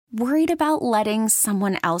Worried about letting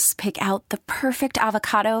someone else pick out the perfect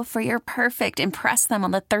avocado for your perfect impress them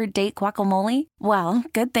on the third date guacamole? Well,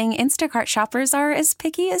 good thing Instacart shoppers are as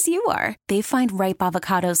picky as you are. They find ripe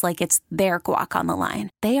avocados like it's their guac on the line.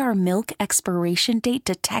 They are milk expiration date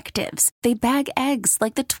detectives. They bag eggs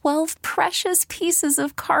like the 12 precious pieces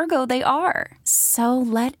of cargo they are. So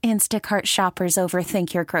let Instacart shoppers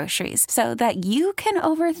overthink your groceries so that you can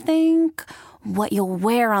overthink what you'll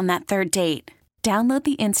wear on that third date. Download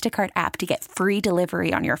the Instacart app to get free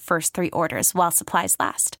delivery on your first 3 orders while supplies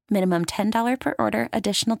last. Minimum $10 per order.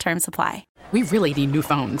 Additional terms apply. We really need new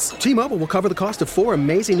phones. T-Mobile will cover the cost of 4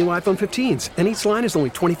 amazing new iPhone 15s, and each line is only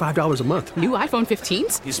 $25 a month. New iPhone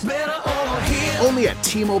 15s? It's better over here. Only at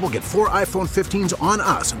T-Mobile, get 4 iPhone 15s on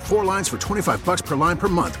us and 4 lines for $25 per line per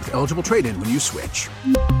month with eligible trade-in when you switch.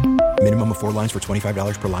 Minimum of 4 lines for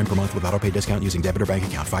 $25 per line per month with autopay discount using debit or bank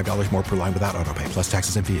account. $5 more per line without autopay, plus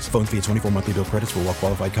taxes and fees. Phone fee at 24 monthly bill credits for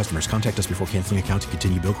well-qualified customers. Contact us before canceling account to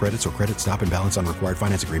continue bill credits or credit stop and balance on required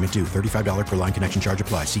finance agreement due. $35 per line connection charge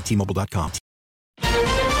applies. See T-Mobile.com.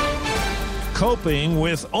 Coping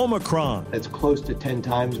with Omicron. It's close to 10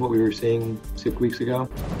 times what we were seeing 6 weeks ago.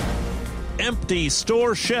 Empty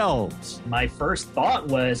store shelves. My first thought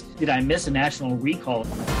was, did I miss a national recall?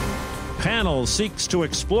 Panel seeks to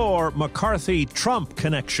explore McCarthy-Trump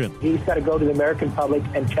connection. He's got to go to the American public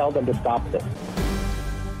and tell them to stop this.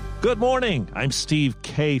 Good morning. I'm Steve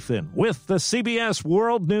Kathan with the CBS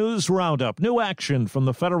World News Roundup. New action from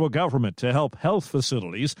the federal government to help health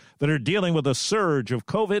facilities that are dealing with a surge of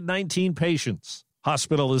COVID-19 patients.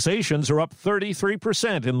 Hospitalizations are up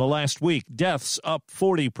 33% in the last week. Deaths up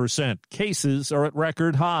 40%. Cases are at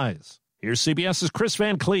record highs. Here's CBS's Chris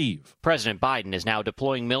Van Cleve. President Biden is now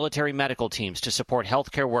deploying military medical teams to support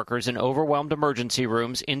healthcare workers in overwhelmed emergency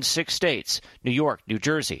rooms in 6 states: New York, New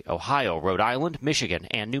Jersey, Ohio, Rhode Island, Michigan,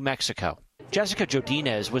 and New Mexico. Jessica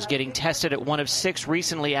Jodinez was getting tested at one of 6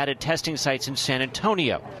 recently added testing sites in San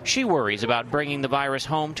Antonio. She worries about bringing the virus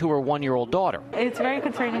home to her 1-year-old daughter. It's very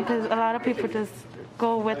concerning because a lot of people just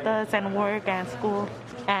go with us and work and school,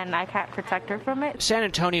 and I can't protect her from it. San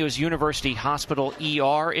Antonio's University Hospital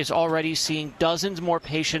ER is already seeing dozens more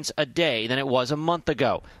patients a day than it was a month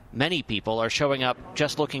ago. Many people are showing up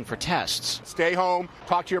just looking for tests. Stay home,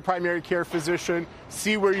 talk to your primary care physician,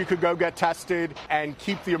 see where you could go get tested, and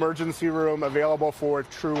keep the emergency room available for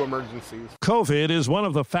true emergencies. COVID is one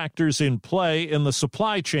of the factors in play in the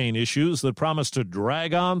supply chain issues that promise to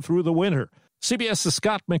drag on through the winter. CBS's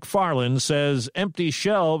Scott McFarland says empty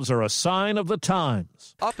shelves are a sign of the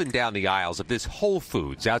times. Up and down the aisles of this Whole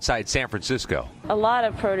Foods outside San Francisco. A lot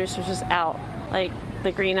of produce was just out. Like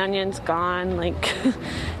the green onions gone, like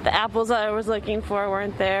the apples I was looking for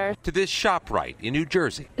weren't there. To this ShopRite in New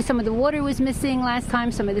Jersey. Some of the water was missing last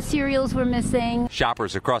time, some of the cereals were missing.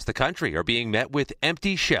 Shoppers across the country are being met with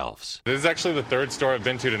empty shelves. This is actually the 3rd store I've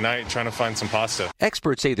been to tonight trying to find some pasta.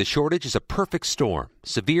 Experts say the shortage is a perfect storm.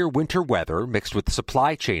 Severe winter weather mixed with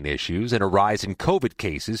supply chain issues and a rise in COVID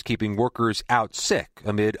cases keeping workers out sick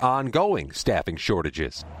amid ongoing staffing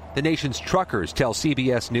shortages. The nation's truckers tell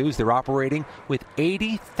CBS News they're operating with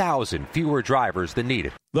 80,000 fewer drivers than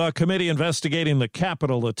needed. The committee investigating the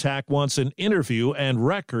Capitol attack wants an interview and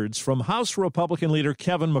records from House Republican leader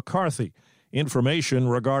Kevin McCarthy. Information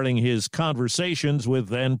regarding his conversations with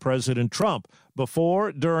then-President Trump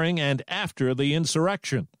before, during, and after the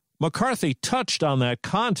insurrection. McCarthy touched on that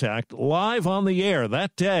contact live on the air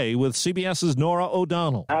that day with CBS's Norah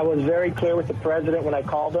O'Donnell. I was very clear with the president when I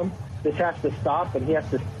called him. This has to stop, and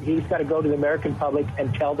he's got to go to the American public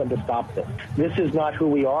and tell them to stop this. This is not who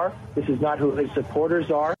we are. This is not who his supporters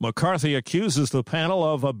are. McCarthy accuses the panel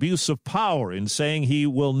of abuse of power in saying he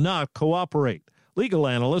will not cooperate. Legal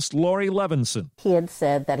analyst Lori Levinson. He had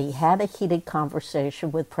said that he had a heated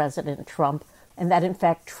conversation with President Trump and that, in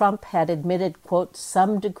fact, Trump had admitted, quote,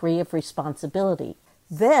 some degree of responsibility.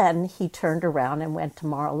 Then he turned around and went to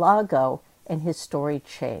Mar-a-Lago, and his story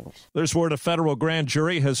changed. There's word a federal grand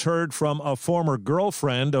jury has heard from a former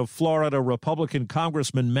girlfriend of Florida Republican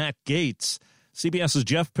Congressman Matt Gaetz. CBS's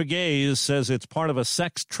Jeff Pegues says it's part of a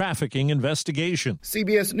sex trafficking investigation.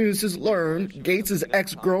 CBS News has learned Gaetz'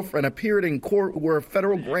 ex-girlfriend appeared in court where a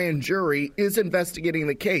federal grand jury is investigating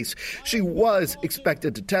the case. She was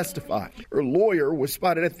expected to testify. Her lawyer was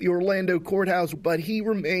spotted at the Orlando courthouse, but he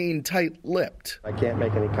remained tight-lipped. I can't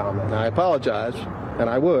make any comment. I apologize, and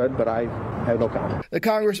I would, but I have no comment. The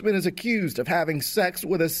congressman is accused of having sex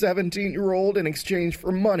with a 17-year-old in exchange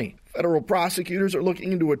for money. Federal prosecutors are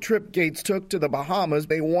looking into a trip Gaetz took to the Bahamas.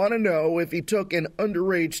 They want to know if he took an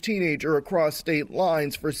underage teenager across state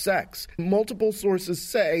lines for sex. Multiple sources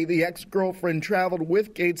say the ex-girlfriend traveled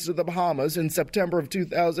with Gaetz to the Bahamas in September of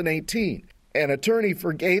 2018. An attorney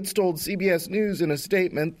for Gates told CBS News in a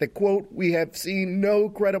statement that, quote, "We have seen no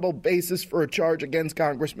credible basis for a charge against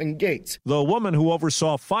Congressman Gates." The woman who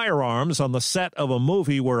oversaw firearms on the set of a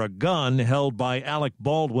movie where a gun held by Alec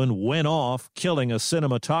Baldwin went off, killing a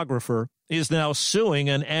cinematographer, is now suing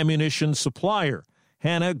an ammunition supplier.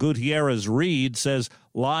 Hannah Gutierrez-Reed says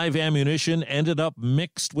live ammunition ended up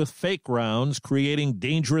mixed with fake rounds, creating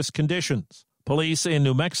dangerous conditions. Police in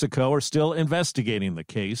New Mexico are still investigating the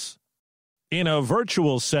case. In a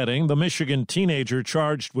virtual setting, the Michigan teenager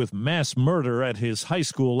charged with mass murder at his high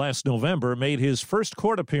school last November made his first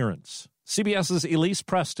court appearance. CBS's Elise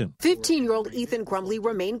Preston. 15-year-old Ethan Crumbley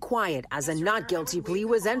remained quiet as a not guilty plea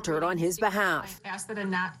was entered on his behalf. I ask that a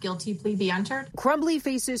not guilty plea be entered. Crumbley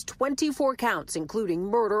faces 24 counts, including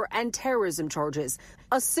murder and terrorism charges.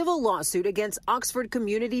 A civil lawsuit against Oxford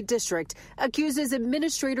Community District accuses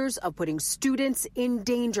administrators of putting students in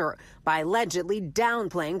danger by allegedly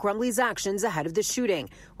downplaying Crumbley's actions ahead of the shooting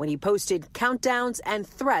when he posted countdowns and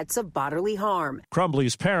threats of bodily harm.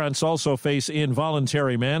 Crumbley's parents also face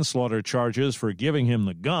involuntary manslaughter charges for giving him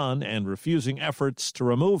the gun and refusing efforts to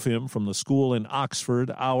remove him from the school in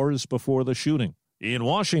Oxford hours before the shooting. In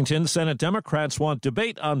Washington, Senate Democrats want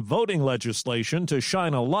debate on voting legislation to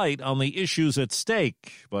shine a light on the issues at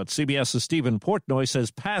stake. But CBS's Stephen Portnoy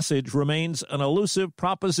says passage remains an elusive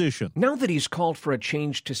proposition. Now that he's called for a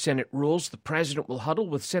change to Senate rules, the president will huddle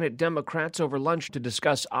with Senate Democrats over lunch to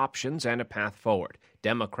discuss options and a path forward.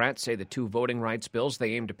 Democrats say the two voting rights bills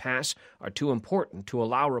they aim to pass are too important to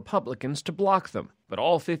allow Republicans to block them. But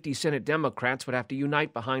all 50 Senate Democrats would have to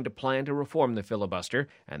unite behind a plan to reform the filibuster,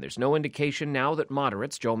 and there's no indication now that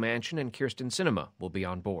moderates Joe Manchin and Kyrsten Sinema will be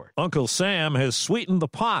on board. Uncle Sam has sweetened the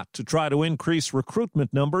pot to try to increase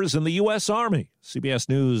recruitment numbers in the U.S. Army. CBS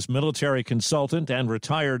News military consultant and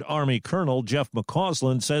retired Army Colonel Jeff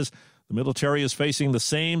McCausland says the military is facing the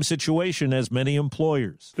same situation as many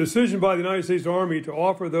employers. Decision by the United States Army to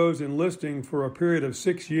offer those enlisting for a period of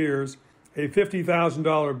 6 years a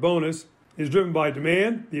 $50,000 bonus is driven by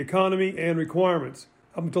demand, the economy, and requirements.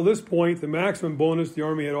 Up until this point, the maximum bonus the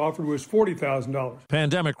Army had offered was $40,000.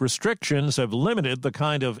 Pandemic restrictions have limited the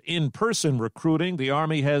kind of in-person recruiting the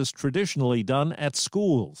Army has traditionally done at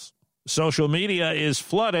schools. Social media is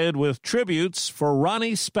flooded with tributes for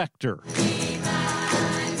Ronnie Spector.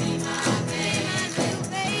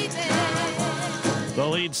 The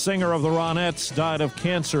lead singer of the Ronettes died of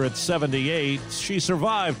cancer at 78. She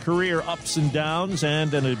survived career ups and downs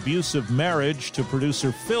and an abusive marriage to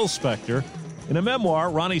producer Phil Spector. In a memoir,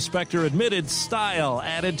 Ronnie Spector admitted style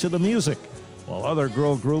added to the music. While other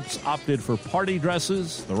girl groups opted for party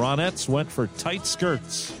dresses, the Ronettes went for tight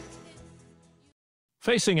skirts.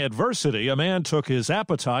 Facing adversity, a man took his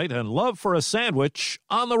appetite and love for a sandwich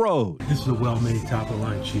on the road. This is a well-made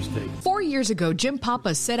top-of-the-line cheesesteak. 4 years ago, Jim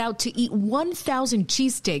Papa set out to eat 1,000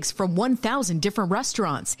 cheesesteaks from 1,000 different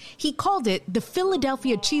restaurants. He called it the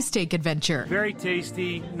Philadelphia Cheesesteak Adventure. Very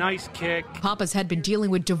tasty, nice kick. Papa's had been dealing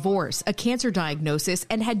with divorce, a cancer diagnosis,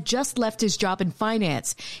 and had just left his job in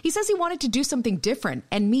finance. He says he wanted to do something different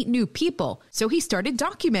and meet new people, so he started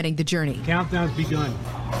documenting the journey. Countdown's begun.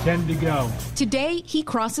 10 to go. Today, he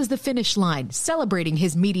crosses the finish line, celebrating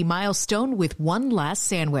his meaty milestone with one last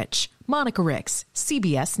sandwich. Monica Ricks,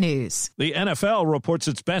 CBS News. The NFL reports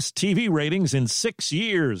its best TV ratings in 6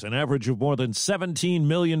 years, an average of more than 17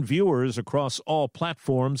 million viewers across all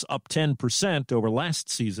platforms, up 10% over last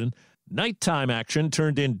season. Nighttime action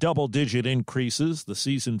turned in double-digit increases. The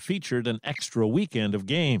season featured an extra weekend of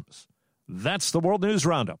games. That's the World News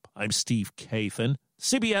Roundup. I'm Steve Kathan,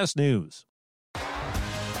 CBS News.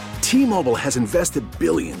 T-Mobile has invested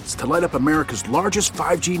billions to light up America's largest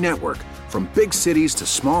 5G network, from big cities to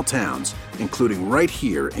small towns, including right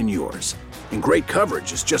here in yours. And great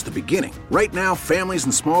coverage is just the beginning. Right now, families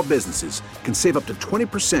and small businesses can save up to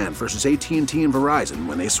 20% versus AT&T and Verizon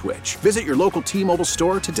when they switch. Visit your local T-Mobile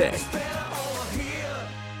store today.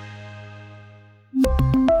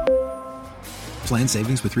 Plan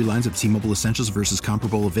savings with 3 lines of T-Mobile Essentials versus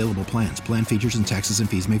comparable available plans. Plan features and taxes and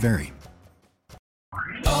fees may vary.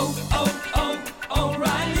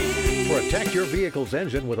 Protect your vehicle's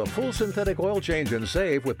engine with a full synthetic oil change and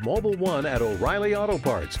save with Mobile One at O'Reilly Auto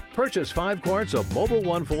Parts. Purchase 5 quarts of Mobile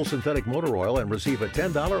One full synthetic motor oil and receive a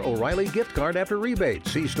 $10 O'Reilly gift card after rebate.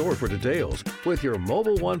 See store for details. With your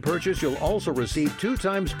Mobile One purchase, you'll also receive 2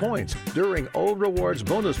 times points during O Rewards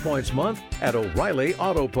Bonus Points Month at O'Reilly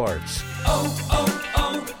Auto Parts.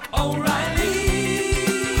 O'Reilly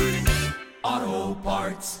Auto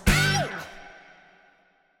Parts.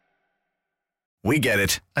 We get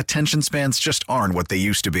it. Attention spans just aren't what they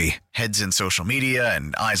used to be. Heads in social media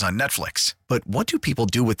and eyes on Netflix. But what do people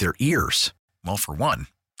do with their ears? Well, for one,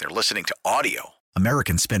 They're listening to audio.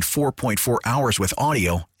 Americans spend 4.4 hours with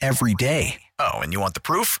audio every day. Oh, and you want the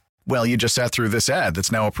proof? Well, you just sat through this ad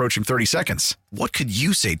that's now approaching 30 seconds. What could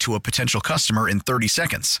you say to a potential customer in 30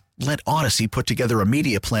 seconds? Let Odyssey put together a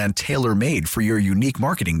media plan tailor-made for your unique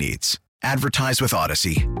marketing needs. Advertise with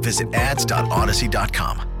Odyssey. Visit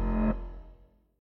ads.odyssey.com.